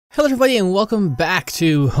Hello everybody and welcome back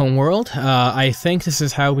to Homeworld. I think this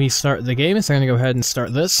is how we start the game, so I'm going to go ahead and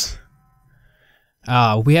start this.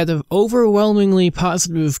 We had overwhelmingly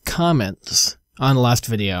positive comments on the last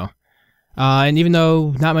video. And even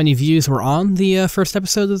though not many views were on the first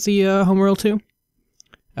episode of the Homeworld 2,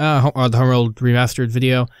 or the Homeworld Remastered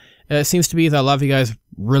video, it seems to be that a lot of you guys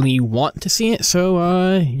really want to see it,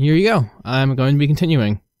 so here you go. I'm going to be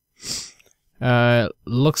continuing.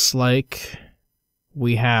 Looks like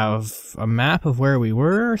we have a map of where we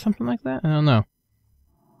were or something like that? I don't know.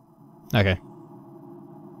 Okay.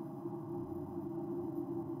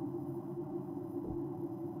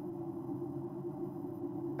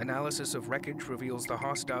 Analysis of wreckage reveals the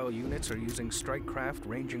hostile units are using strike craft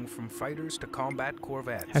ranging from fighters to combat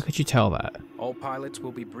corvettes. How could you tell that? All pilots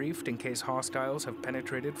will be briefed in case hostiles have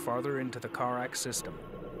penetrated farther into the Karrak system.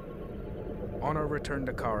 On our return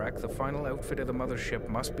to Karrak, the final outfit of the mothership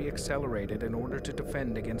must be accelerated in order to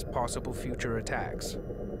defend against possible future attacks.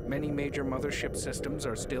 Many major mothership systems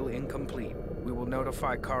are still incomplete. We will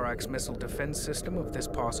notify Karrak's missile defense system of this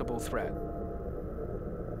possible threat.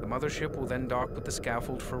 The mothership will then dock with the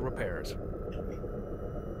scaffold for repairs.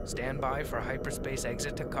 Stand by for hyperspace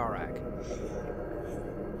exit to Karrak.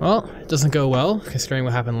 Well, it doesn't go well, considering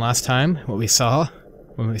what happened last time, what we saw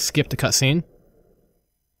when we skipped a cutscene.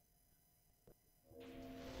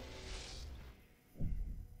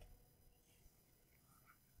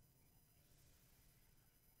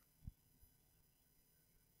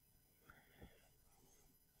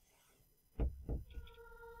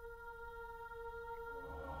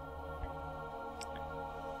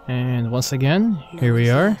 And once again, here we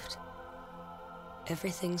are. Left.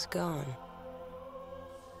 Everything's gone.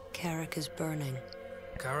 Karrak is burning.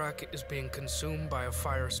 Karrak is being consumed by a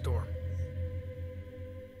firestorm.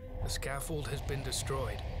 The scaffold has been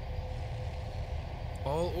destroyed.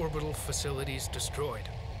 All orbital facilities destroyed.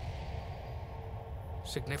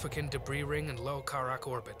 Significant debris ring in low Karrak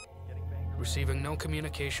orbit. Receiving no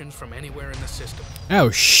communications from anywhere in the system. Oh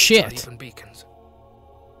shit! Not even beacons.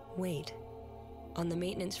 Wait. On the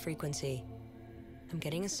maintenance frequency, I'm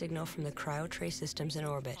getting a signal from the cryo tray systems in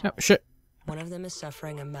orbit. Oh shit! One of them is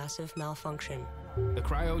suffering a massive malfunction. The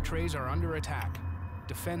cryo trays are under attack.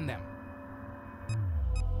 Defend them.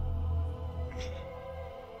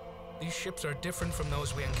 These ships are different from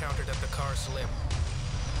those we encountered at the Kar Slim.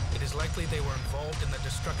 It is likely they were involved in the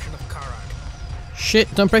destruction of Karrak.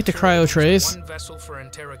 Shit! Don't break the cryo trays. One vessel for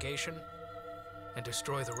interrogation, and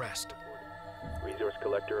destroy the rest. Resource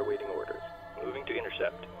collector awaiting orders. Moving to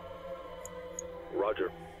intercept.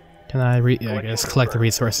 Roger. Can I I guess collect the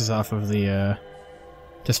resources off of the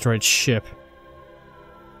destroyed ship.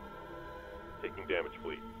 Taking damage,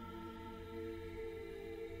 fleet.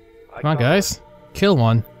 Come on, guys. Kill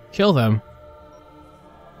one. Kill them.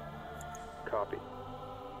 Copy.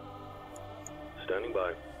 Standing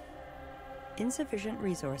by. Insufficient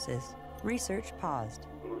resources. Research paused.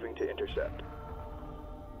 Moving to intercept.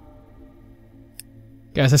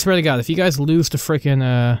 Guys, I swear to God, if you guys lose the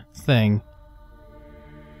frickin' thing.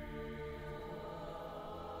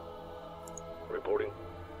 Reporting.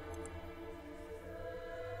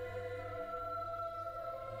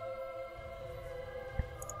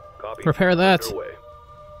 Copy. Repair that. Underway.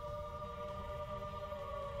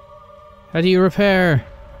 How do you repair?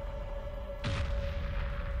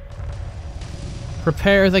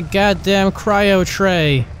 Repair the goddamn cryo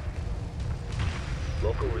tray.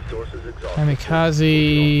 Local resources exhausted.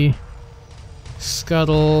 Kamikaze.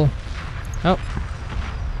 Scuttle. Oh.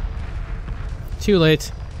 Too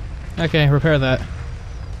late. Okay, repair that.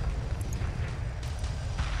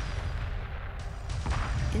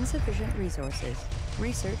 Insufficient resources.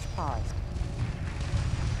 Research paused.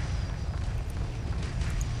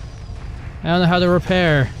 I don't know how to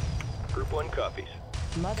repair. Group 1 copies.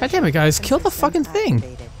 God damn it, guys. Kill the fucking thing.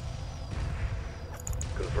 Activated.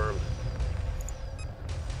 Confirmed.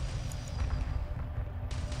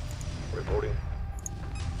 Reporting.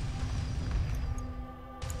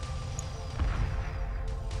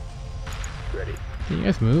 Ready. Can you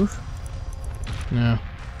guys move? No.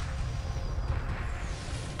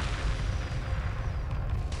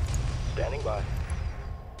 Standing by.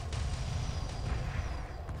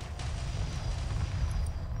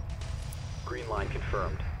 Green line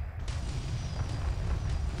confirmed.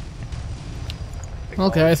 Well,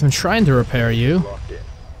 guys, I'm trying to repair you. Locked in.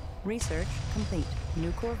 Research complete.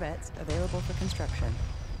 New corvettes available for construction.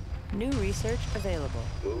 New research available.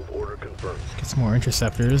 Move order confirmed. Get some more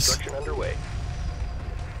interceptors. Construction underway.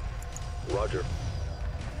 Roger.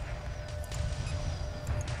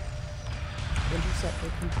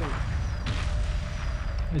 Interceptor complete.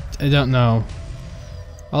 I don't know.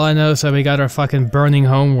 All I know is that we got our fucking burning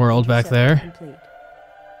homeworld back there. Complete.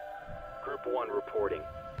 Group 1 reporting.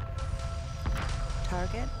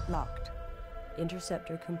 Target locked.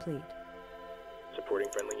 Interceptor complete. Supporting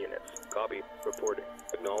friendly units. Copy. Reporting.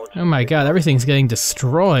 Acknowledged. Oh my god, everything's getting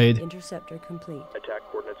destroyed. Interceptor complete. Attack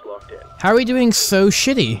coordinates locked in. How are we doing so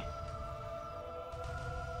shitty?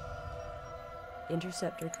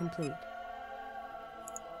 Interceptor complete.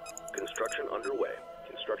 Construction underway.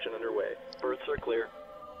 Construction underway. Berths are clear.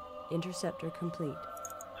 Interceptor complete.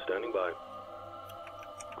 Standing by.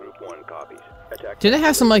 Group 1 copies. Attack. Did it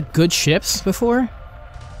have some, like, good ships before?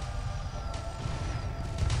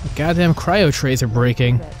 The goddamn cryo trays are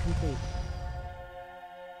breaking. Corvette complete.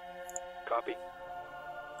 Copy.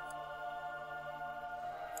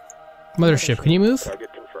 Mothership, can you move?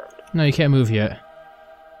 Target confirmed. No, you can't move yet.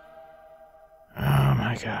 Oh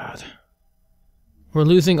my god. We're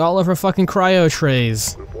losing all of our fucking cryo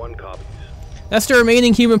trays. Group 1 copies. That's the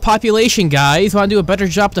remaining human population, guys. Want to do a better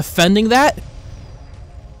job defending that?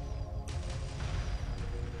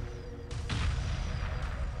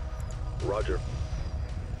 Roger.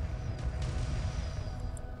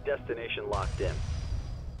 Destination locked in.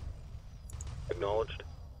 Acknowledged.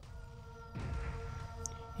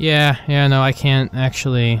 Yeah, no, I can't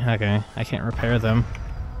actually... Okay, I can't repair them.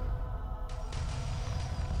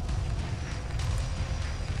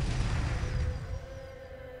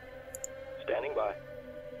 Standing by.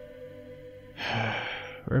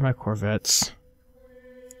 Where are my corvettes?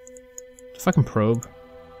 Fucking probe.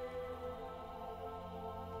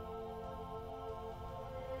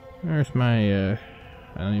 Where's my, I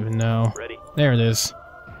don't even know. Ready. There it is.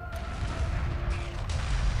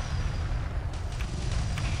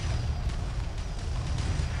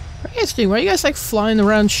 What are you guys doing? Why are you guys, like, flying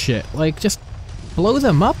around shit? Like, just blow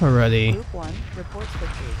them up already. Group 1 reports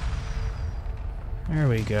victory. There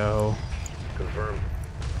we go. Confirmed.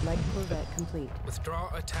 Light Corvette complete. Withdraw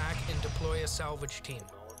attack and deploy a salvage team.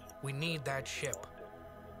 We need that ship.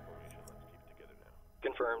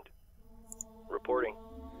 Confirmed. Reporting.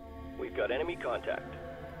 We've got enemy contact.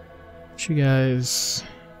 Should you guys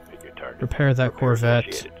Hit your target. repair that Repairs Corvette?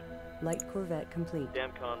 initiated. Light Corvette complete.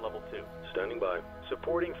 Damcon level 2. Standing by.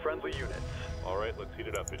 Supporting friendly units. Alright, let's heat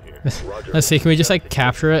it up in here. Roger. Let's see, can we just, like,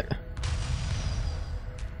 capture it?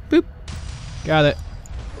 Boop. Got it.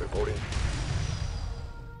 Reporting.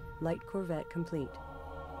 Light Corvette complete.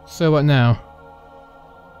 So what now?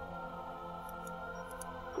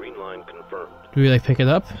 Green line confirmed. Do we, like, pick it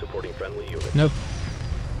up? Supporting friendly units. Nope.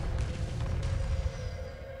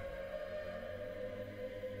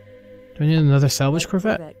 Do we need another salvage Light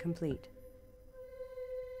Corvette? complete.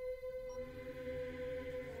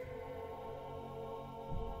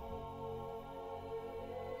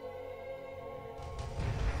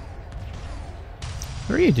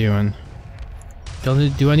 What are you doing?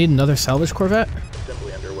 Do I need another salvage Corvette?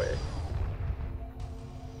 Assembly underway.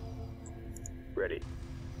 Ready.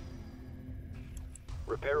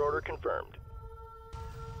 Repair order confirmed.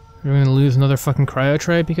 We're gonna lose another fucking cryo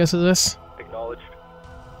tray because of this? Acknowledged.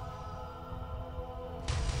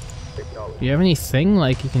 Acknowledged. Do you have anything,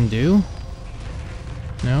 like, you can do?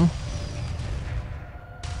 No?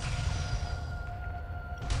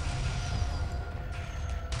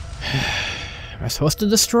 Am I supposed to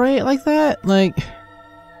destroy it like that? Like...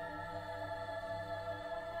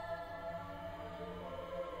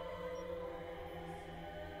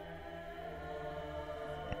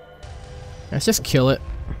 Let's just kill it.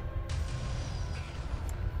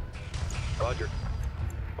 Roger.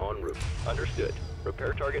 En route. Understood.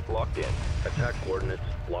 Repair target locked in. Attack coordinates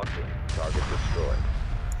locked in. Target destroyed.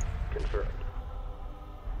 Confirmed.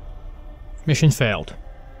 Mission failed.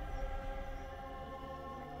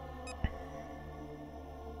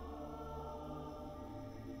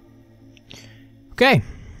 Okay.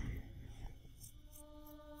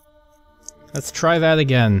 Let's try that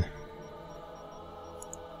again.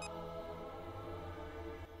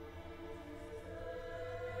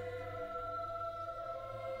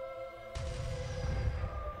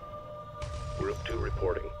 Group 2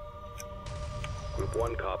 reporting. Group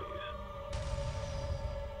 1 copies.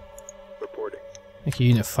 Reporting. Thank you,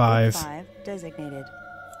 Unit 5. Group 5 designated.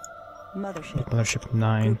 Mothership. Mothership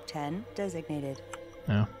 9. Group 10 designated.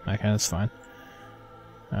 No, okay, that's fine.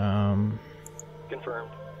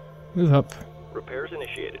 Confirmed. Move up. Repairs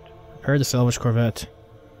initiated. Repair the salvage Corvette.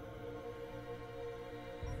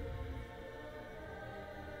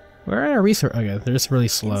 Where are our resources? Okay, they're just really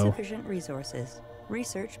slow. Insufficient resources.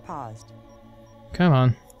 Research paused. Come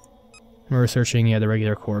on. We're researching, yeah, the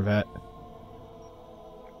regular Corvette.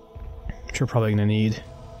 Which we're probably gonna need.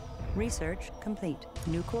 Research complete.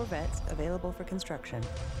 New Corvettes available for construction.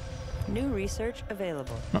 New research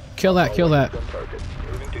available. Oh, kill that, kill that. On target.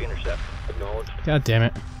 Moving to intercept. Acknowledged. God damn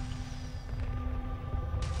it.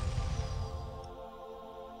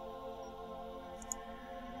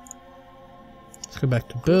 Let's go back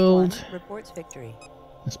to build. Group 1 reports victory.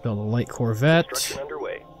 Let's build a light corvette. Construction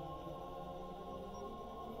underway.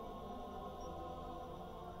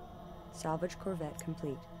 Salvage corvette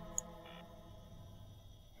complete.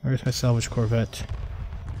 Where's my salvage corvette?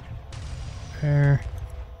 Repair.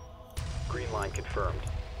 Green line confirmed.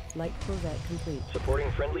 Light corvette complete.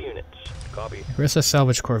 Supporting friendly units. Copy. Where's the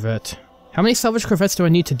salvage corvette? How many salvage corvettes do I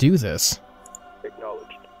need to do this?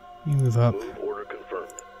 Acknowledged. You move up. Move order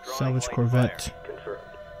confirmed. Salvage Drawing corvette. fire. Confirmed.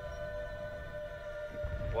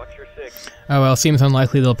 Watch your 6. Oh well, seems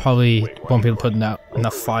unlikely they'll probably won't be able to put out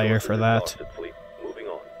enough fire for that. Moving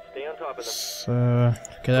on. Stay on top of them. So,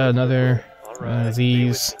 get out another one of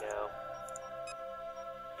these.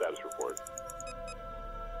 Status report.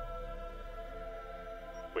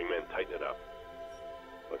 Wingman, tighten it up.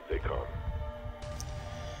 Let's stay calm.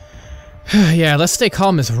 Yeah, let's stay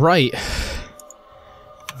calm is right.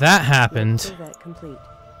 That happened. Corvette complete.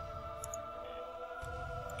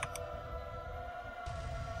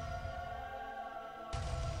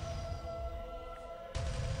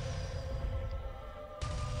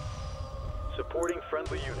 Supporting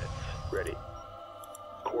friendly units. Ready.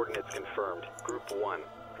 Coordinates confirmed. Group 1.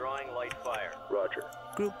 Drawing light fire. Roger.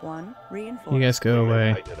 Group 1 reinforced. You guys go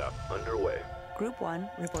away. Tighten it up. Underway. Group 1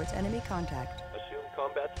 reports enemy contact. Assume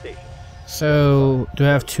combat stations. So, do I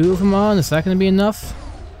have 2 of them on? Is that going to be enough?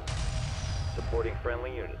 Supporting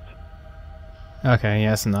friendly units. Okay,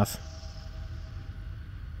 yeah, that's enough.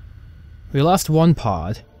 We lost 1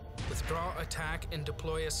 pod. Withdraw attack and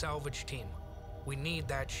deploy a salvage team. We need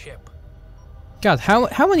that ship. God,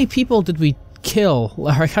 how many people did we kill?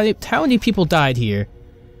 Like, how many people died here?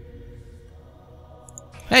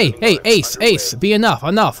 Hey, Ace, be enough,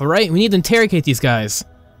 alright? We need to interrogate these guys.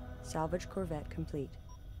 Salvage corvette complete.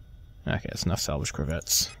 Okay, that's enough salvage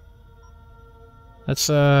corvettes. Let's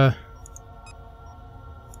do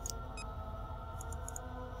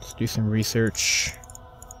some research.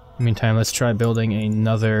 In the meantime, let's try building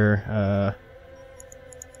another,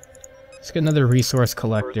 let's get another resource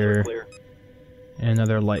collector and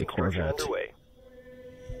another light corvette. Underway.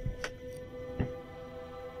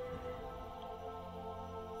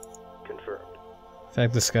 Confirmed. In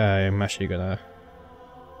fact, this guy I'm actually gonna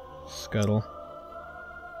scuttle.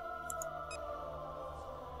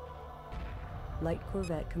 Light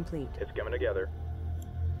corvette complete. It's coming together.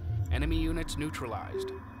 Enemy units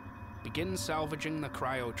neutralized. Begin salvaging the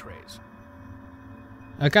cryo trays.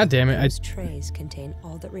 God damn it! Those trays contain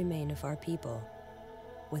all that remain of our people.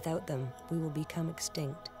 Without them, we will become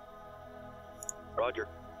extinct. Roger.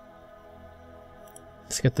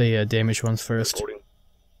 Let's get the damaged ones first. Reporting.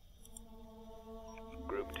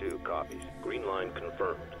 Group 2 copies. Green line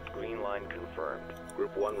confirmed. Green line confirmed.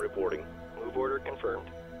 Group 1 reporting. Move order confirmed.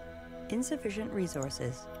 Insufficient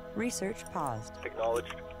resources. Research paused.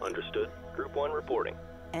 Acknowledged. Understood. Group 1 reporting.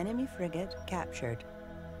 Enemy frigate captured.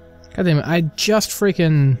 God damn it! I just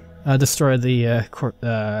freaking destroyed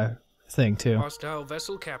the thing too. Hostile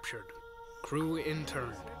vessel captured. Crew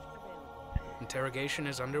interned. Interrogation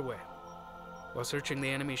is underway. While searching the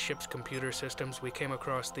enemy ship's computer systems, we came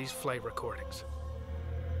across these flight recordings.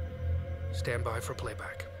 Stand by for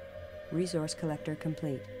playback. Resource collector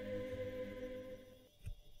complete.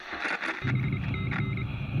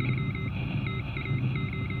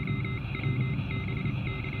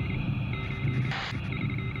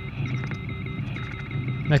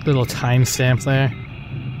 Like little timestamp there.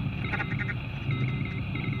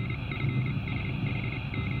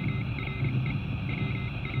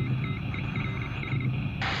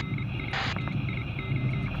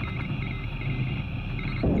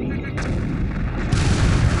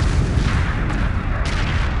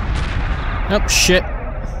 Oh shit.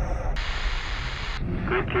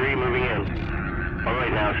 Group 3 moving in.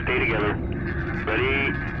 Alright now, stay together.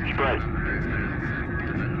 Ready, spread.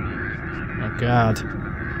 Oh god.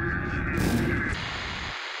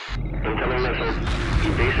 Incoming missiles.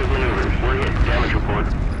 Evasive maneuvers. We're hit. Damage report.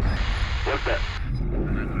 What's that?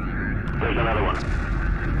 There's another one.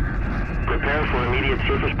 Prepare for immediate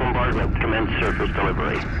surface bombardment. Commence surface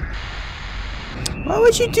delivery. Why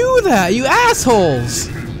would you do that, you assholes?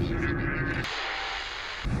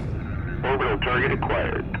 Orbital target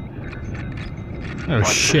acquired. Oh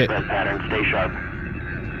Watch shit. the spread pattern. Stay sharp.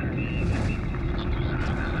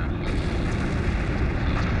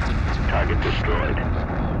 Target destroyed.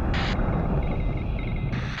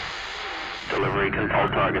 Deliver recovery. All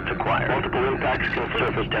targets acquired. Multiple impacts.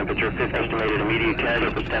 Surface temperature 50. Estimated immediate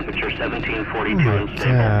surface temperature 1742 and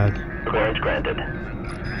stable. God. Clearance granted.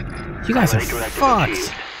 You guys are Primary directive fucked!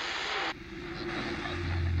 achieved.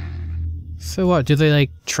 So what, do they,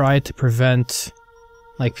 like, try to prevent,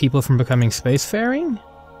 like, people from becoming spacefaring?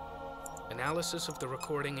 Analysis of the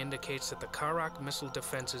recording indicates that the Karrak missile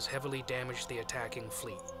defenses heavily damaged the attacking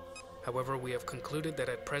fleet. However, we have concluded that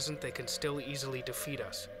at present they can still easily defeat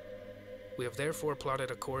us. We have therefore plotted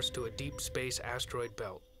a course to a deep space asteroid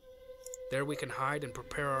belt. There we can hide and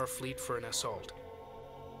prepare our fleet for an assault.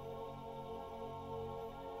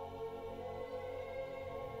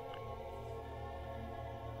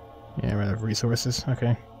 Yeah, run out of resources,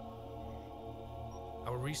 okay.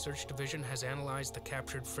 Our research division has analyzed the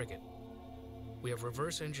captured frigate. We have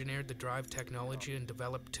reverse engineered the drive technology and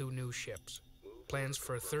developed 2 new ships. Plans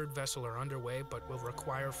for a 3rd vessel are underway, but will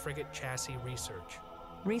require frigate chassis research.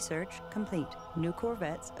 Research complete. New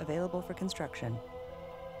corvettes available for construction.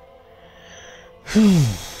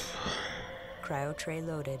 Cryo tray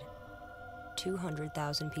loaded.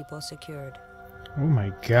 200,000 people secured. Oh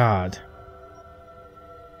my god.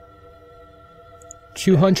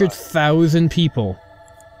 200,000 people.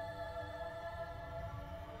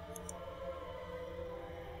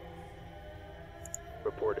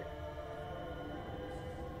 Reporting.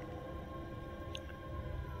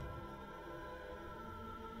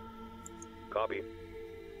 Copy.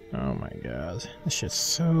 Oh my god. This shit's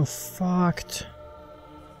so fucked.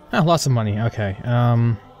 Oh, lots of money. Okay,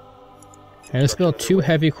 okay, let's build 2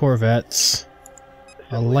 heavy corvettes,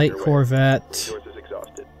 a light corvette, Resources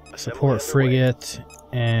exhausted. a support frigate,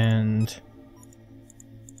 and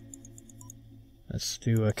let's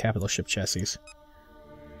do a capital ship chassis.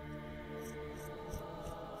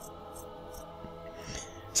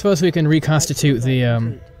 Suppose we can reconstitute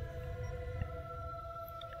the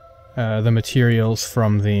materials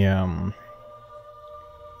from the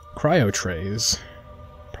cryo trays.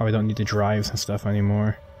 Probably don't need the drives and stuff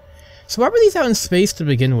anymore. So why were these out in space to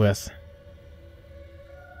begin with?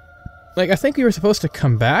 Like, I think we were supposed to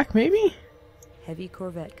come back, maybe? Heavy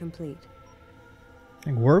corvette complete.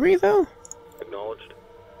 Like, were we, though? Acknowledged.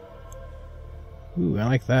 Ooh, I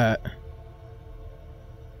like that.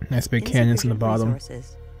 Nice big cannons in the bottom.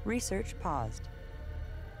 Resources. Research paused.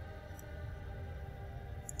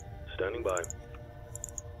 Standing by.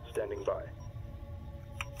 Standing by.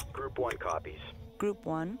 Group 1 copies. Group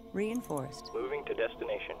 1 reinforced. Moving to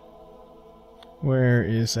destination. Where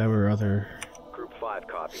is our other Group 5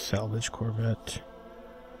 copies. salvage corvette?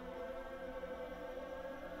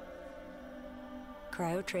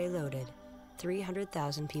 Cryo tray loaded.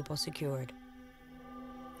 300,000 people secured.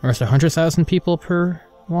 Or is there 100,000 people per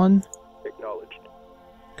one? Acknowledged.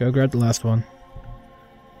 Go grab the last one.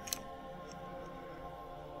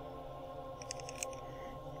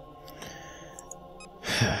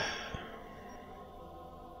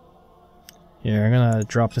 Yeah, I'm gonna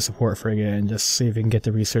drop the support frigate and just see if we can get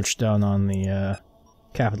the research done on the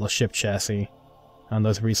capital ship chassis on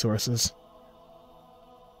those resources.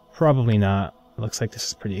 Probably not. Looks like this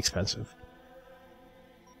is pretty expensive.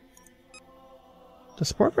 The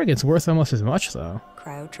support frigate's worth almost as much, though.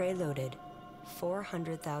 Cryo tray loaded.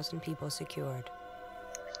 400,000 people secured.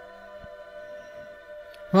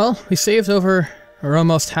 Well, we saved over, or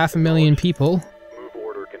almost 500,000 people. Move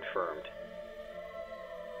order confirmed.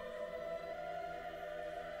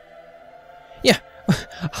 Yeah,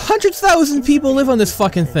 100,000 people live on this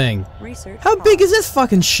fucking thing. Research How paused. big is this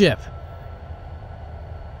fucking ship?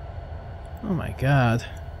 Oh my god.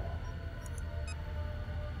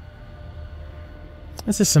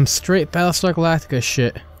 This is some straight Battlestar Galactica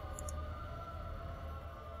shit.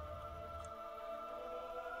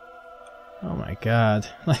 Oh my god.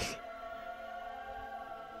 Like...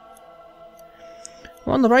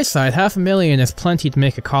 Well, on the right side, 500,000 is plenty to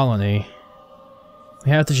make a colony. We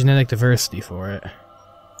have the genetic diversity for it.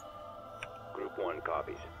 Group 1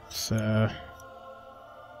 copies. So...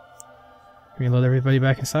 Reload everybody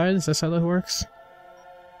back inside? Is this how that works?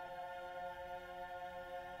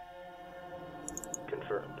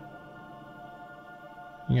 Confirmed.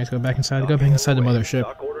 You guys go back inside. Go back inside the mothership.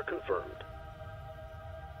 Dock order confirmed.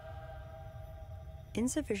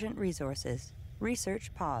 Insufficient resources.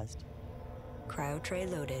 Research paused. Cryo tray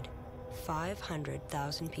loaded.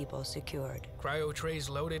 500,000 people secured. Cryo trays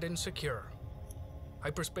loaded and secure.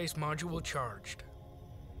 Hyperspace module charged.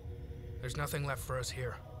 There's nothing left for us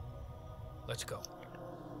here. Let's go.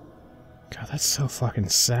 God, that's so fucking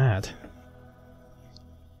sad.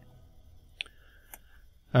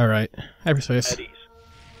 Alright, hyperspace. At ease.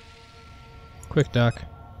 Quick dock.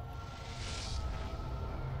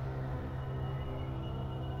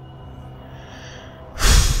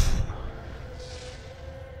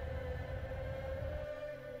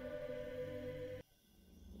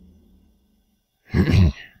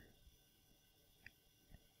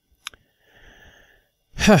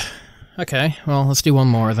 Okay, well, let's do one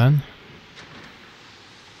more then.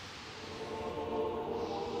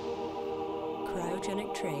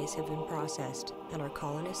 Cryogenic trays have been processed, and our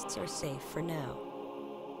colonists are safe for now.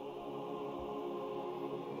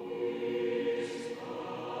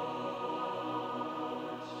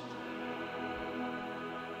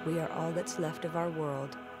 We are all that's left of our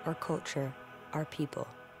world, our culture, our people.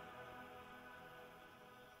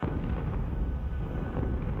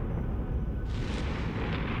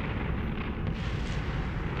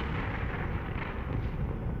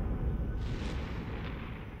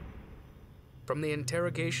 From the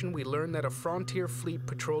interrogation, we learned that a frontier fleet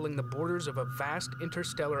patrolling the borders of a vast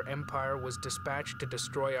interstellar empire was dispatched to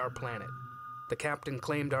destroy our planet. The captain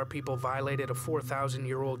claimed our people violated a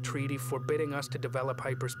 4,000-year-old treaty forbidding us to develop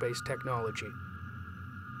hyperspace technology.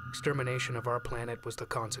 Extermination of our planet was the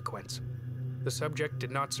consequence. The subject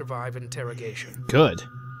did not survive interrogation. Good.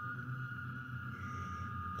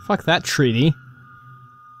 Fuck that treaty.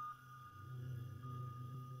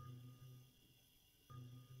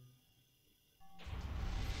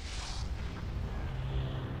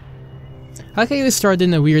 How can you start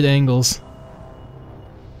in the weird angles?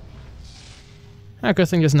 Ah, good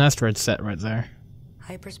thing there's an asteroid set right there.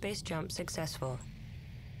 Hyperspace jump successful.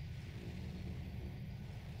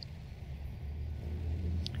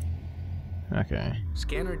 Okay.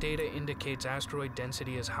 Scanner data indicates asteroid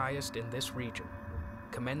density is highest in this region.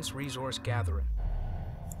 Commence resource gathering.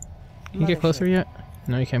 Can you get closer yet?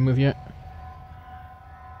 No, you can't move yet.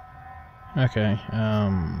 Okay,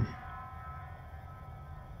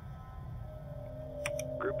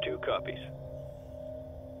 Group 2 copies.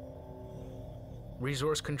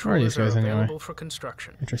 Resource Where are controllers these guys available anyway? for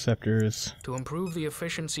construction. Interceptors. To improve the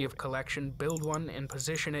efficiency of collection, build one and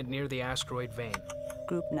position it near the asteroid vein.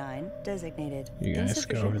 Group 9 designated. You guys go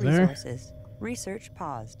Insufficient over there. resources. Research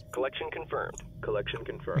paused. Collection confirmed. Collection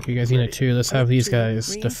confirmed. Okay, you guys need it too. Let's have these guys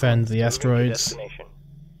Green defend the Moving to asteroids. destination.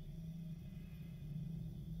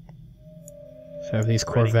 Let's have these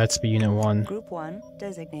corvettes be Unit 1. Group 1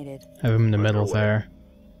 designated. Have them in the middle Underway. there.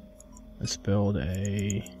 Let's build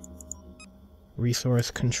a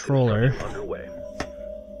resource controller. Underway.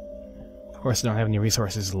 Of course, I don't have any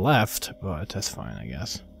resources left, but that's fine, I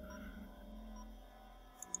guess.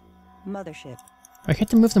 Mothership. I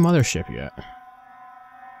can't move the mothership yet.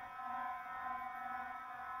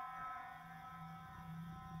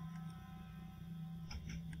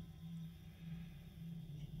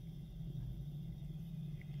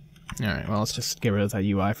 Alright, well, let's just get rid of that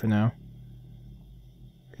UI for now.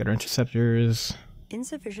 Get our interceptors.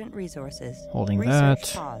 Insufficient resources. Holding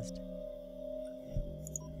Research that. paused.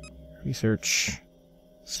 Research.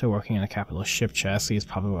 Still working on a capital ship chassis. Is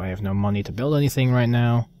probably why I have no money to build anything right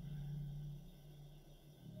now.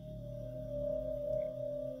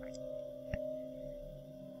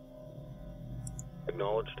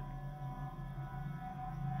 Acknowledged.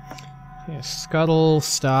 Okay, scuttle,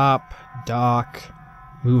 stop, dock,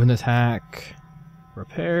 move and attack,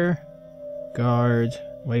 repair, guard,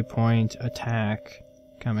 waypoint, attack,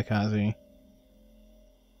 kamikaze.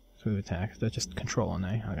 Move attack. That's just control on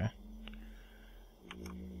A. Okay.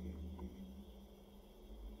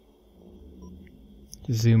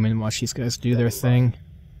 Just zoom in and watch these guys do their thing.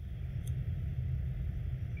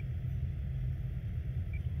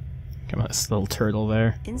 Come on, this little turtle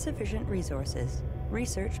there. Insufficient resources.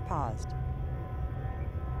 Research paused.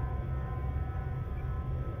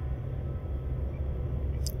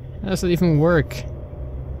 How does it even work?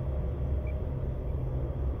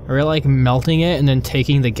 Are we like melting it and then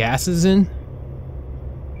taking the gases in?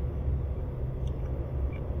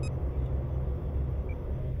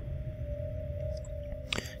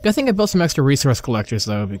 Good thing I built some extra resource collectors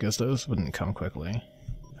though, because those wouldn't come quickly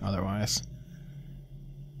otherwise.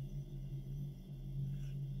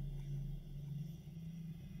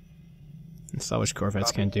 And salvage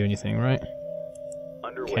corvettes can't do anything, right?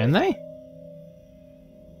 Underway. Can they?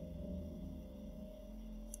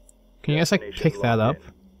 Can you guys like Destination pick that up? locked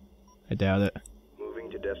I doubt it. Moving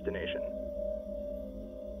to destination.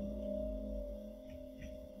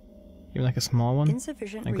 Even like a small one?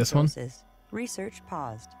 Insufficient Like this one? resources. Research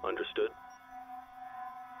paused. Understood.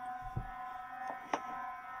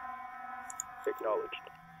 Acknowledged.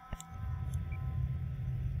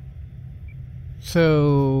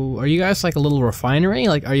 So, are you guys like a little refinery?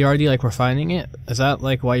 Like, are you already like refining it? Is that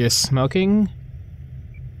like why you're smoking?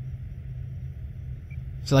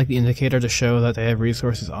 Is it like the indicator to show that they have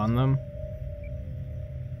resources on them?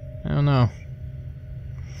 I don't know.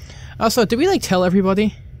 Also, did we like tell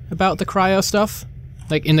everybody about the cryo stuff?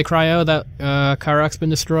 Like in the cryo that Karrak's been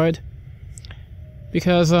destroyed?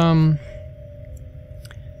 Because I'm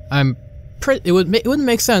it wouldn't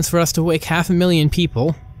make sense for us to wake 500,000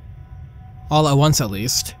 people all at once, at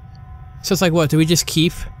least. So it's like, what? Do we just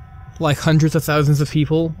keep like hundreds of thousands of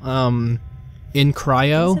people in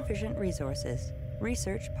cryo? Insufficient resources.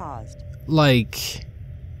 Research paused. Like,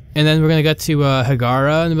 and then we're gonna get to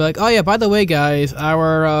Hagara and be like, oh yeah, by the way, guys,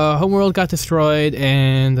 our homeworld got destroyed,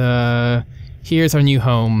 and here's our new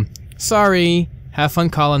home. Sorry, have fun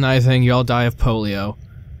colonizing. You all die of polio.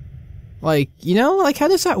 Like, you know, like how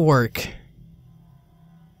does that work?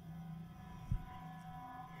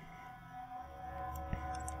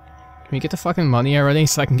 Can we get the fucking money already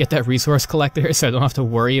so I can get that resource collector so I don't have to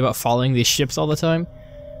worry about following these ships all the time?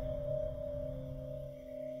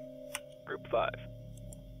 Group 5.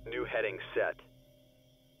 New heading set.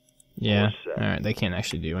 Yeah, Set. alright, they can't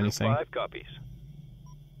actually do anything. 5 copies.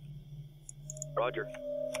 Roger.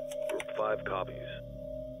 Group 5 copies.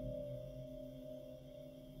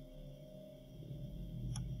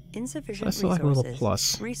 Insufficient That's resources. like a little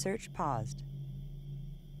plus. Research paused.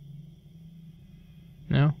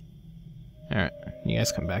 No? Alright, you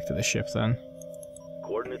guys come back to the ship then.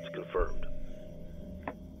 Coordinates confirmed.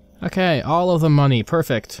 Okay, all of the money,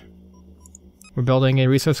 perfect. We're building a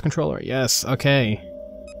resource controller, yes, okay.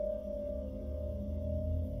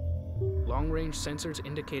 Long-range sensors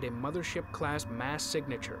indicate a mothership-class mass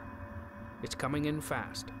signature. It's coming in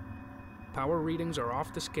fast. Power readings are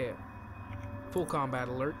off the scale. Full combat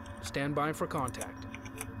alert. Stand by for contact.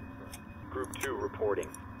 Group 2 reporting.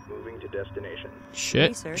 Moving to destination. Shit,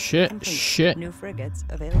 Research shit, complete. shit. New frigates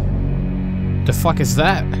available. The fuck is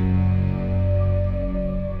that?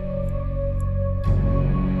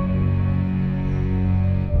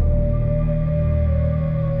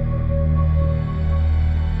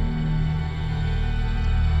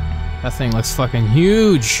 That thing looks fucking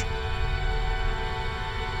huge.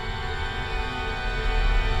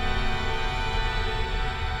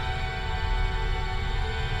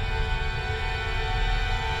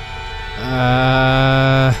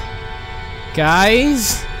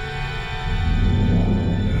 Guys?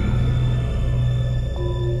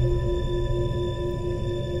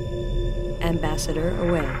 Ambassador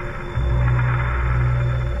away.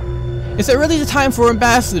 Is it really the time for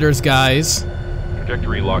ambassadors, guys?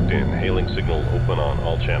 Trajectory locked in. Hailing signal open on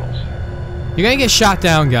all channels. You're gonna get shot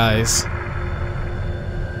down, guys.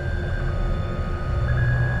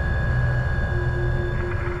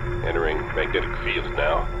 Entering magnetic field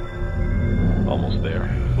now. Almost there.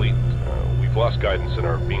 Fleet, we've lost guidance and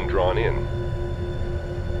are being drawn in.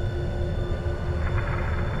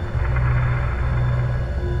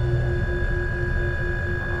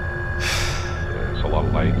 There's a lot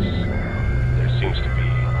of lights. There seems to be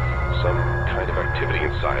some kind of activity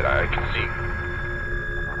inside. I can see.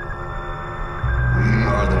 We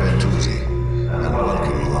are the Bentusi, and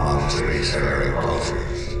welcome you on spacefaring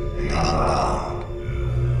cultures, beyond bound.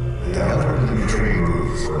 The Eldred trade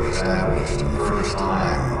routes were established the first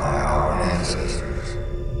time by our ancestors.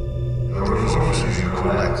 The resources you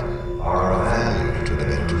collect are of value to the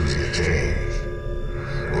Bentusi exchange.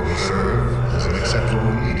 They will serve as an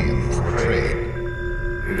acceptable medium for trade.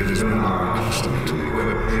 It has been our custom to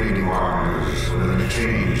equip trading partners with an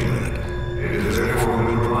exchange unit. It has therefore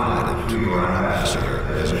been provided to your ambassador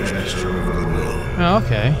as a gesture of goodwill. Oh,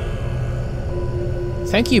 okay.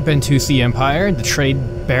 Thank you, Bentusi Empire, the trade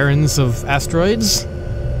barons of asteroids.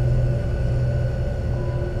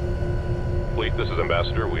 Fleet, this is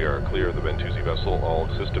Ambassador. We are clear of the Bentusi vessel. All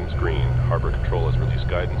systems green. Harbor Control has released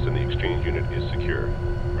guidance and the exchange unit is secure.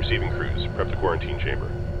 Receiving crews. Prep the quarantine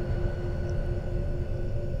chamber.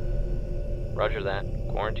 Roger that.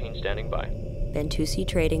 Quarantine standing by. Bentusi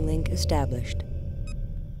trading link established.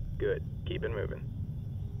 Good. Keep it moving.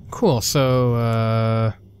 Cool,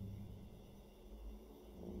 so,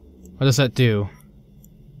 what does that do?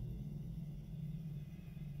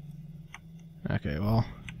 Okay, well...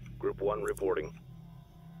 Group 1 reporting.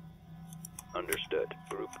 Understood.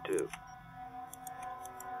 Group 2.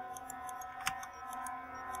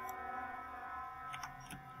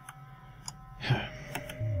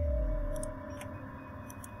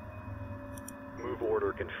 Move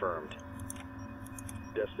order confirmed.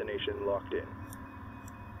 Destination locked in.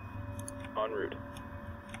 En route.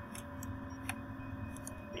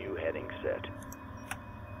 New heading set.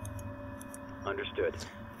 Understood.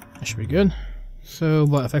 That should be good. So,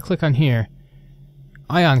 what if I click on here?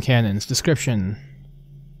 Ion cannons, description.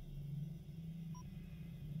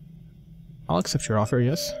 I'll accept your offer,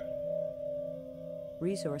 yes.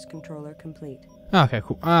 Resource controller complete. Okay,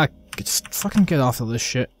 cool. Just fucking get off of this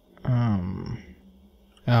shit. Oh, I'm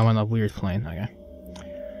on a weird plane, okay.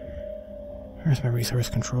 Where's my resource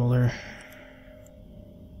controller?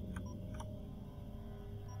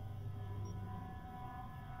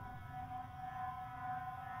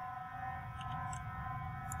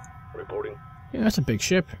 Reporting. Yeah, that's a big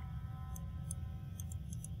ship.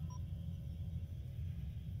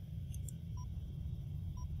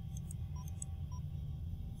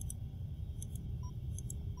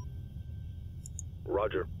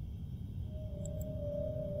 Roger.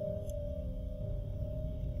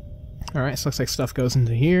 Alright, so looks like stuff goes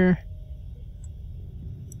into here.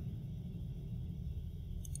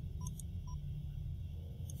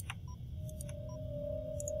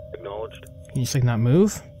 Acknowledged. Can you just like not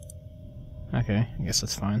move? Okay, I guess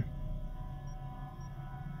that's fine.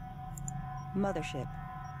 Mothership.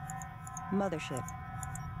 Mothership.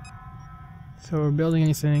 So we're building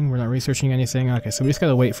anything, we're not researching anything. Okay, so we just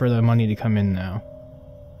gotta wait for the money to come in now.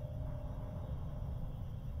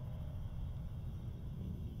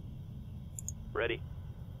 Ready.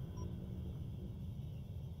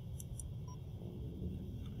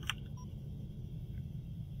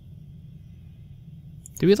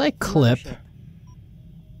 Do we like clip? Mothership.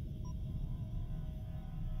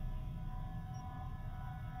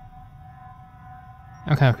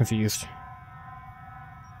 I'm kind of confused.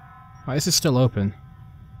 Why is it still open?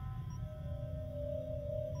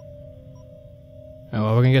 Oh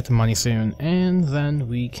well, we're gonna get the money soon, and then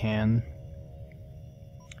we can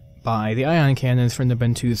buy the ion cannons from the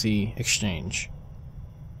Bentuzi exchange.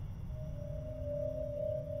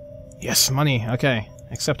 Yes, money. Okay,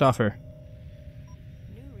 accept offer.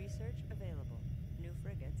 New research available. New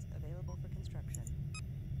frigates available for construction.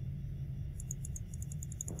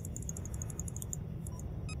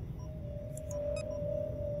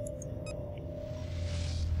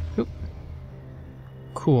 Oop.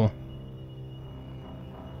 Cool.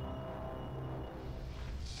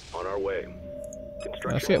 On our way.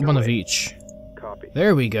 Construction Let's get one of underway. each. Copy.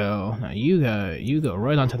 There we go. Now you go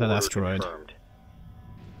right onto that Order asteroid. confirmed.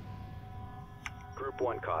 Group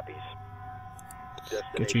 1 copies.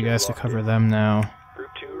 Get you guys to cover them now. Group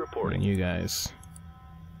 2 And reporting. you guys.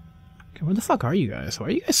 Okay, where the fuck are you guys? Why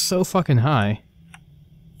are you guys so fucking high?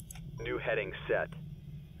 New heading set.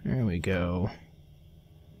 There we go.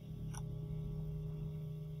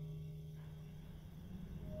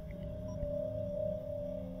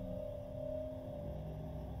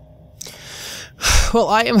 Well,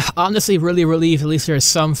 I am honestly really relieved at least there are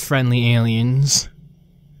some friendly aliens.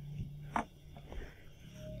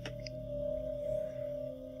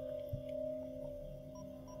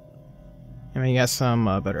 And we got some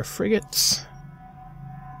better frigates,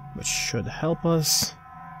 which should help us.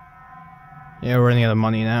 Yeah, we're running out of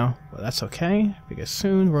money now, but that's okay, because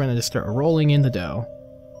soon we're gonna just start rolling in the dough.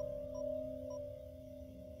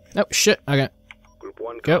 Oh, shit, okay. Group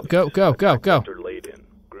 1 Go, copies. go, go, go, Attack go. Vector laid in.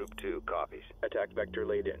 Group 2 copies. Attack vector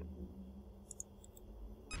laid in.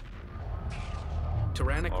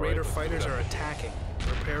 Tyrannic All right, Raider let's do fighters that. are attacking.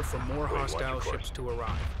 Prepare for more Wait, watch hostile your course. ships to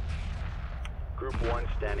arrive. Group 1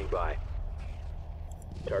 standing by.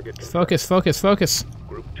 Target confirmed. Focus, focus, focus.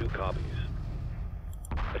 Group 2 copies.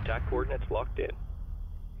 Attack coordinates locked in.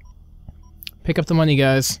 Pick up the money,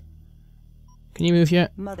 guys. Can you move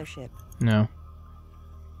yet? Mothership. No.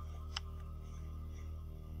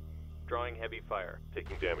 Drawing heavy fire.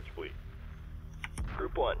 Taking damage, fleet.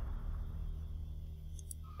 Group 1.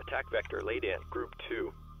 Attack vector laid in. Group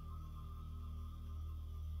 2.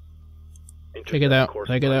 Take it out, Course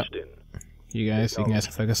take it out. punched in. You guys can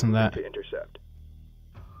focus on that. To intercept.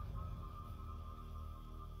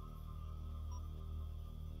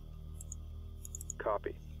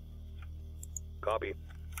 Copy. Copy.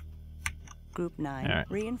 Group 9.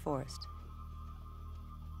 Alright. Reinforced.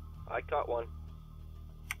 I caught one.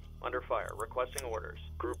 Under fire. Requesting orders.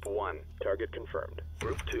 Group 1. Target confirmed.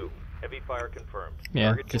 Group 2. Heavy fire confirmed. Yeah,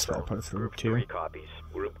 Target just confirmed. report for Group 2. 3 copies.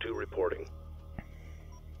 Group 2 reporting.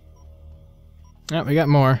 Oh, we got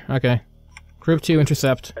more. Okay. Group 2,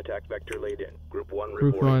 intercept. Attack vector laid in. Group 1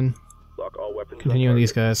 Group reporting. 1, Lock all weapons. on continue on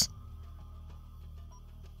these target. guys.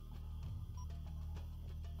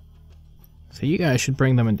 So you guys should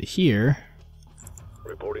bring them into here.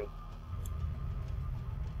 Reporting.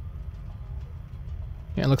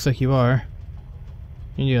 Yeah, it looks like you are.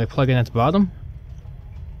 You need to like plug in at the bottom?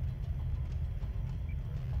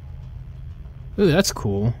 Ooh, that's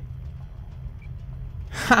cool.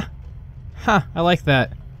 Ha! Ha! I like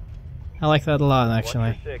that. I like that a lot,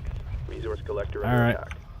 actually. 6. Resource collector All under right.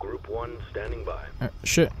 attack. Group 1 standing by.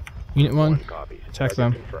 Shit. Unit 1, copies. attack Target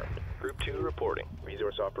them. confirmed. Group 2 reporting.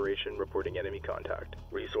 Resource operation reporting enemy contact.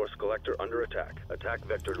 Resource collector under attack. Attack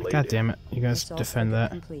vector laid God in. damn it. You guys Assault defend frigate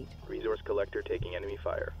that. Complete. Resource collector taking enemy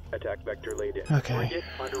fire. Attack vector laid in. Okay. Frigate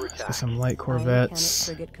under Let's attack. get some light Ion cannon corvettes.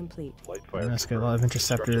 frigate complete. Light fire. And let's get a lot of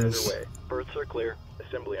Construction interceptors. underway. Berths are clear.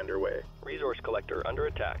 Assembly underway. Resource collector under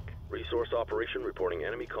attack. Resource operation reporting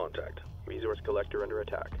enemy contact. Resource collector under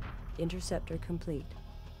attack. Interceptor complete.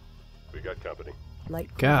 We got company. Light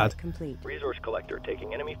God. Corvette complete. Resource collector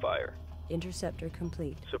taking enemy fire. Interceptor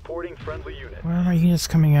complete. Supporting friendly unit. Where are units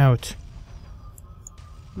coming out?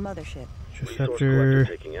 Mothership. Resource Interceptor, collector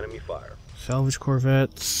taking enemy fire. salvage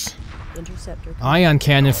corvettes, Interceptor complete. ion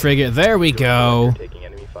cannon frigate. There we go. Taking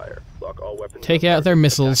enemy fire. Lock all weapons. Take on out their target.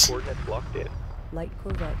 missiles. Attack coordinates locked in. Light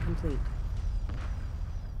Corvette complete.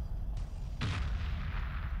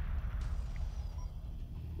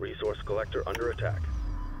 Resource collector under attack.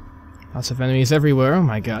 Lots of enemies everywhere. Oh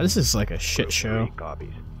my god, this is like a shit show. 3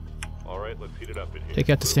 copies. Alright, let's heat it up in here. Take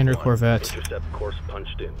out the standard One, corvette. Intercept course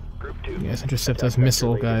punched in. Group 2. You guys intercept Attack those vector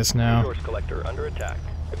missile laid in. guys now. Resource collector under attack.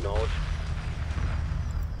 Acknowledged.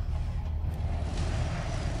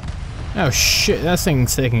 Oh shit, that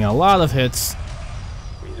thing's taking a lot of hits.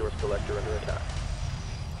 Resource collector under attack.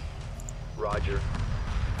 Roger.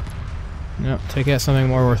 No, take out something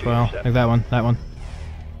more worthwhile. Like that one, that one.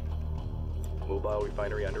 Mobile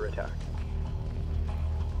refinery under attack.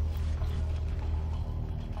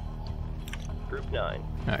 Group 9.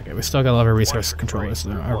 Okay, we still got a lot of resource controllers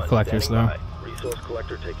though, or collectors though. Resource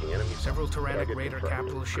collector taking enemy. Several Tyrannic Target Raider confirmed.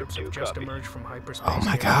 capital ships Group have 2 just copies. emerged from hyperspace. Oh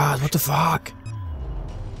my near god, what the fuck?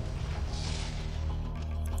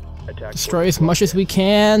 Attack Destroy as much as we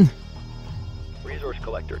can. Resource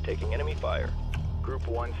collector taking enemy fire. Group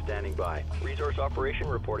 1 standing by. Resource operation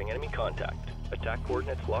reporting enemy contact. Attack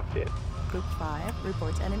coordinates locked in. Group 5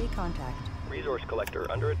 reports enemy contact. Resource collector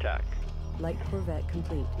under attack. Light Corvette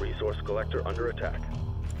complete. Resource collector under attack.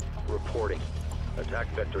 Reporting. Attack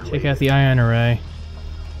vector. Take out the ion array.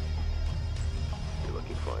 You're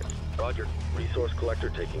looking for it. Roger. Resource collector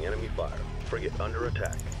taking enemy fire. Frigate under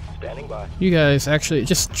attack. Standing by. You guys actually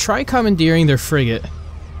just try commandeering their frigate.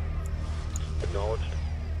 Acknowledged.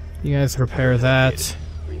 You guys repair that.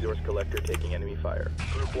 Resource collector taking enemy fire.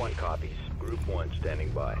 Group 1 copies. Group 1 standing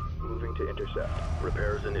by. Moving to intercept.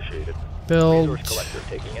 Repairs initiated. Build. Resource collector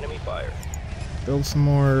taking enemy fire. Build some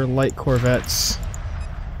more light corvettes.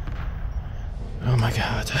 Oh my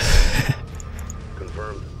god.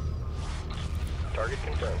 Confirmed. Target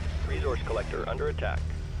confirmed. Resource collector under attack.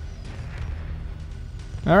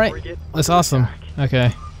 Alright, Frigate that's under awesome. attack.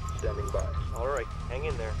 Okay. Standing by. Alright, hang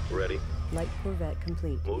in there. Ready. Light Corvette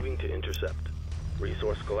complete. Moving to intercept.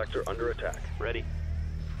 Resource collector under attack. Ready.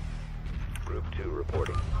 Group 2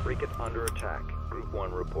 reporting. Frigate under attack. Group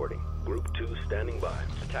 1 reporting. Group 2 standing by.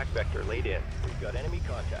 Attack vector laid in. We've got enemy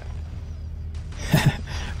contact.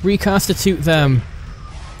 Reconstitute them.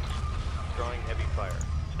 Drawing heavy fire.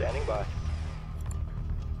 Standing by.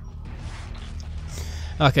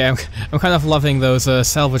 Okay, I'm kind of loving those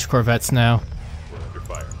salvage corvettes now. We're under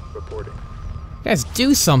fire. Reporting. Guys,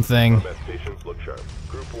 do something. Combat stations look sharp.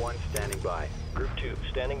 Group 1 standing by. Group 2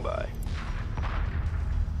 standing by.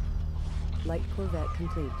 Light Corvette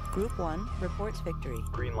complete. Group 1 reports victory.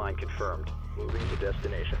 Green line confirmed. Moving to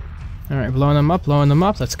destination. Alright, blowing them up, blowing them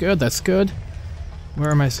up. That's good, that's good.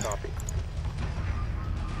 Where am I? Copy.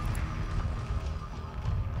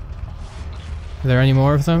 Are there any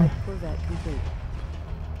more of them? Light Corvette complete.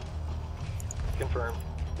 Confirmed.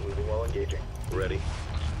 Moving while engaging. Ready.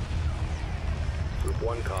 Group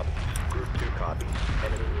 1 copies. Group 2 copies.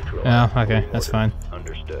 Enemy neutralized. Oh, okay, Moving that's order. fine.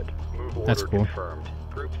 Understood. Move order That's cool. confirmed.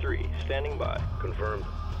 Group 3 standing by. Confirmed.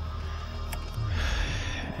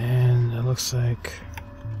 And it looks like...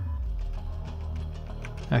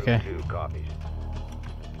 Okay. Group 2 copies.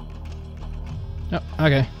 Oh,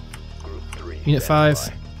 okay. Group 3 Unit standing 5.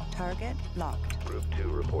 by. Target locked. Group 2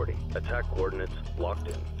 reporting. Attack coordinates locked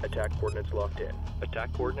in. Attack coordinates locked in.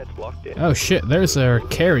 Attack coordinates locked in. Oh shit, there's our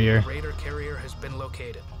carrier. Raider carrier has been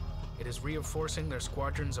located. It is reinforcing their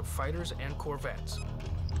squadrons of fighters and corvettes.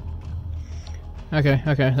 Okay,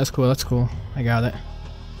 okay, that's cool, that's cool. I got it.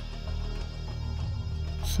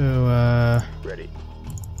 So, Ready.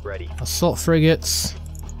 Ready. assault frigates,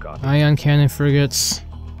 Copy. ion cannon frigates,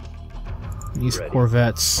 these Ready.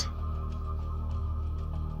 corvettes.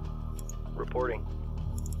 Reporting.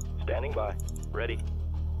 Standing by. Ready.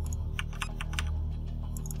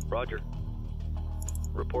 Roger.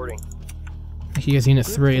 Reporting. He has Unit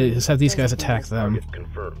 3, let's have these guys attack them. Target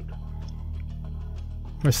confirmed.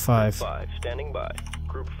 Where's 5? 5 standing by.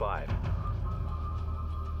 Group 5.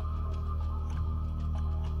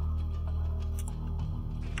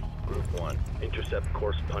 Group 1. Intercept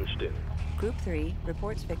course punched in. Group 3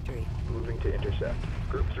 reports victory. Moving to intercept.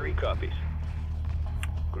 Group 3 copies.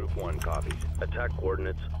 Group 1 copies. Attack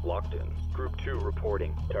coordinates locked in. Group 2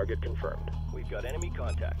 reporting. Target confirmed. We've got enemy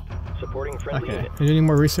contact. Supporting friendly Okay, unit. are you doing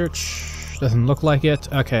more research? Doesn't look like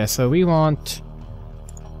it. Okay, so we want...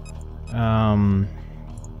 how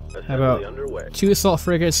Assembly about underway. 2 assault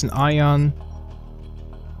frigates, an ion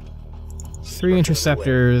 3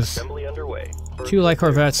 interceptors, Assembly underway. 2 light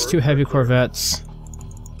corvettes, 2 heavy corvettes,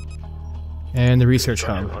 and the research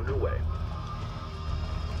hub. Underway.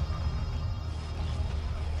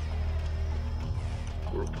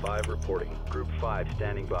 Group 5 reporting. Group 5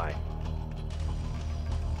 standing by.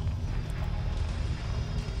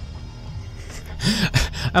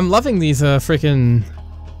 I'm loving these freaking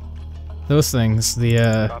those things,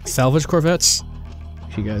 the salvage corvettes.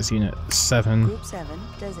 You guys, Unit 7. Group 7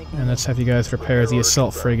 designated. And let's have you guys repair the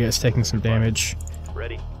assault frigate. It's taking some damage.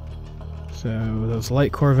 Ready. So those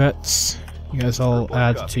light corvettes, you guys all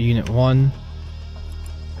add to Unit 1.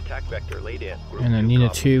 Attack vector laid in. Group And then 2 Unit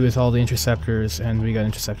copy. 2 is all the interceptors, and we got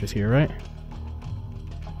interceptors here, right?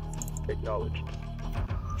 Acknowledged.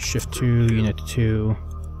 Shift 2, Unit 2,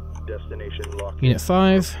 Destination locked. Unit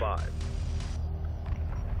 5. 5.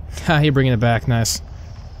 Ha, you're bringing it back, nice.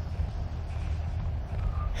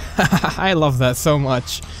 I love that so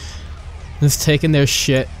much. Just taking their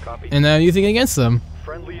shit Copy. and now using it against them.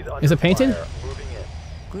 Friendlies under Is it painted? fire. Moving in.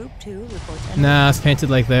 Group 2 reports enemy Nah, it's painted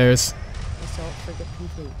like theirs. assault frigate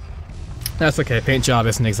complete. That's okay, paint job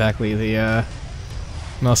isn't exactly the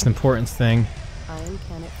most important thing. Iron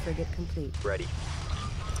cannon frigate complete. Ready.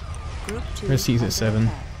 Group 2 Let's use it, under 7.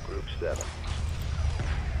 attack. Group 7.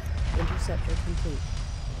 Interceptor complete.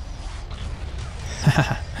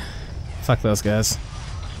 Fuck those guys.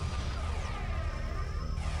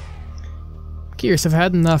 Curious, if I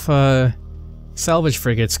had enough salvage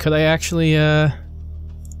frigates, could I actually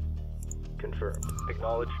Confirmed.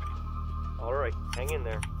 Acknowledged. Alright, hang in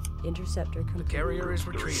there. Interceptor The complete. carrier is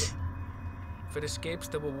retreating. If it escapes,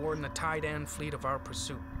 they will warn the Taidan fleet of our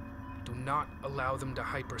pursuit. Do not allow them to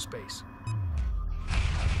hyperspace.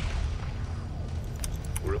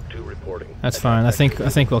 Group 2 reporting. That's fine. I think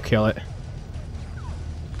we'll kill it.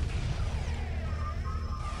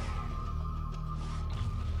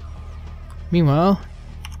 Meanwhile,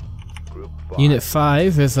 Group 5. Unit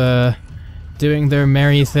 5 is doing their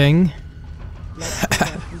merry thing.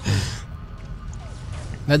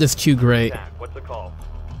 That is too great. Attack. What's the call?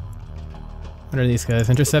 What are these guys?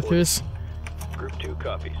 Interceptors? Group 2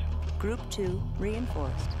 copies. Group 2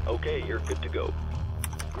 reinforced. Okay, you're good to go.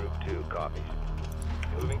 Group 2 copies.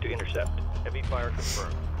 Moving to intercept. Heavy fire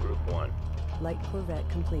confirmed. Group 1. Light corvette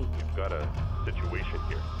complete. We've got a situation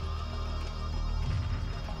here.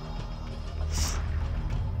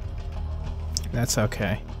 That's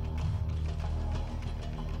okay.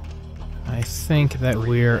 I think that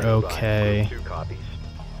we're okay. Group 2 copies.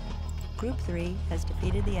 Group 3 has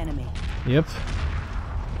defeated the enemy. Yep.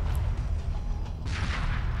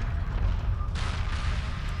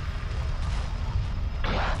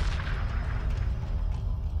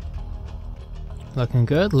 Looking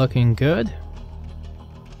good, looking good.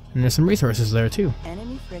 And there's some resources there too.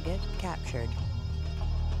 Enemy frigate captured.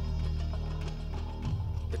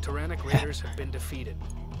 The Tyrannic Raiders have been defeated.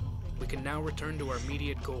 We can now return to our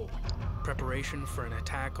immediate goal, preparation for an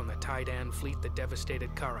attack on the Taidan fleet that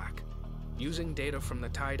devastated Karrak. Using data from the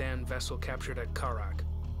Taidan vessel captured at Karrak,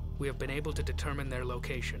 we have been able to determine their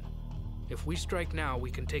location. If we strike now, we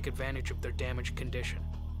can take advantage of their damaged condition.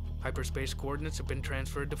 Hyperspace coordinates have been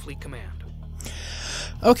transferred to Fleet Command.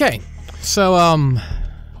 Okay, so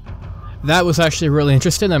that was actually really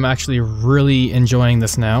interesting. I'm actually really enjoying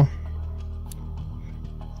this now.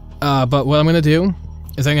 But what I'm going to do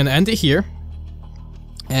is I'm going to end it here,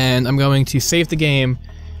 and I'm going to save the game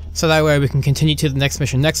so that way we can continue to the next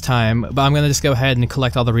mission next time, but I'm going to just go ahead and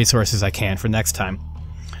collect all the resources I can for next time.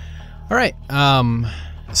 Alright,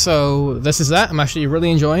 so this is that. I'm actually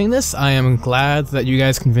really enjoying this. I am glad that you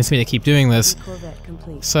guys convinced me to keep doing this. Corvette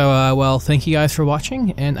complete. So, well, thank you guys for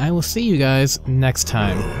watching, and I will see you guys next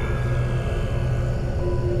time.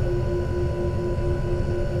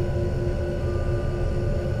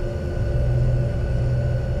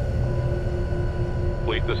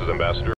 Fleet, this is Ambassador.